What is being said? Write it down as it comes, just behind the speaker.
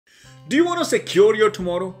Do you want to secure your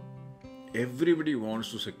tomorrow? Everybody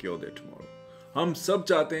wants to secure their tomorrow. हम सब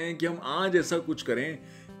चाहते हैं कि हम आज ऐसा कुछ करें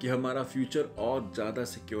कि हमारा फ्यूचर और ज्यादा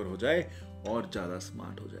सिक्योर हो जाए और ज्यादा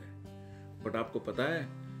स्मार्ट हो जाए. बट आपको पता है,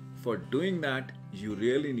 for doing that you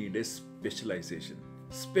really need a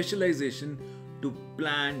specialization to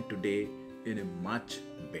plan today in a much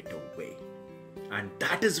better way. And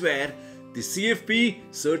that is where the CFP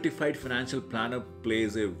Certified Financial Planner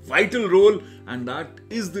plays a vital role, and that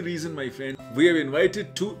is the reason, my friend, we have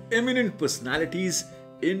invited two eminent personalities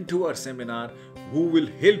into our seminar who will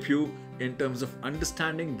help you in terms of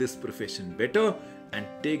understanding this profession better and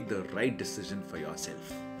take the right decision for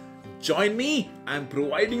yourself. Join me. I am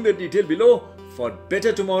providing the detail below for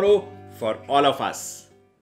better tomorrow for all of us.